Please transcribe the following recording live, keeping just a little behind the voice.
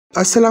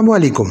Assalamu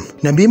alaikum.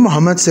 Nabi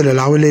Muhammad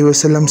sallallahu alaihi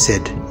wasallam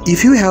said,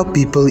 "If you help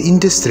people in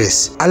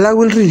distress, Allah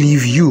will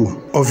relieve you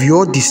of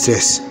your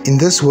distress in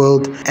this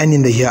world and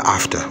in the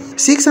hereafter."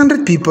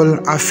 600 people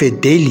are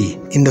fed daily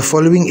in the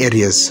following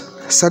areas.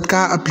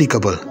 Sadqa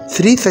applicable: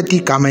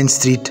 330 Carmine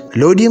Street,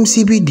 Lodium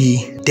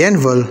CBD,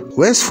 Danville,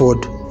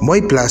 Westford,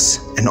 Moy Plus,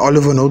 and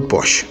Oliver Note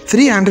Posh.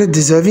 300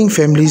 deserving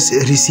families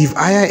receive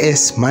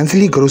IIS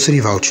monthly grocery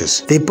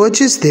vouchers. They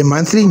purchase their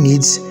monthly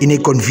needs in a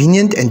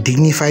convenient and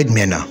dignified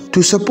manner.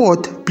 To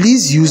support,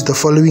 please use the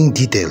following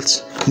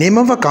details. Name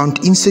of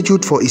account: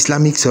 Institute for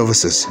Islamic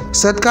Services.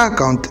 Sadqa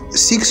account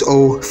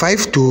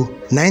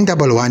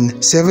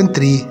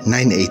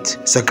 6052-911-7398.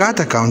 Zakat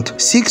account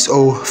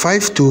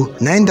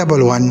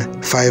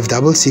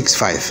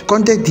 6052-911-5665.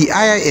 Contact the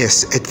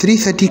IIS at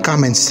 330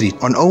 Carmine Street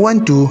on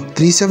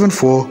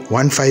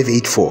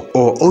 012-374-1584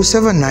 or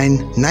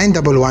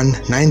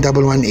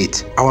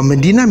 079-911-9118. Our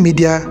Medina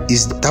Media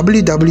is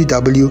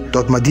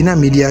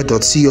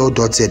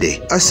www.medinamedia.co.za.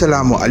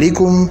 Assalamu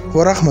alaikum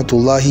wa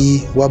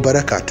rahmatullahi wa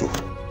barakatuh.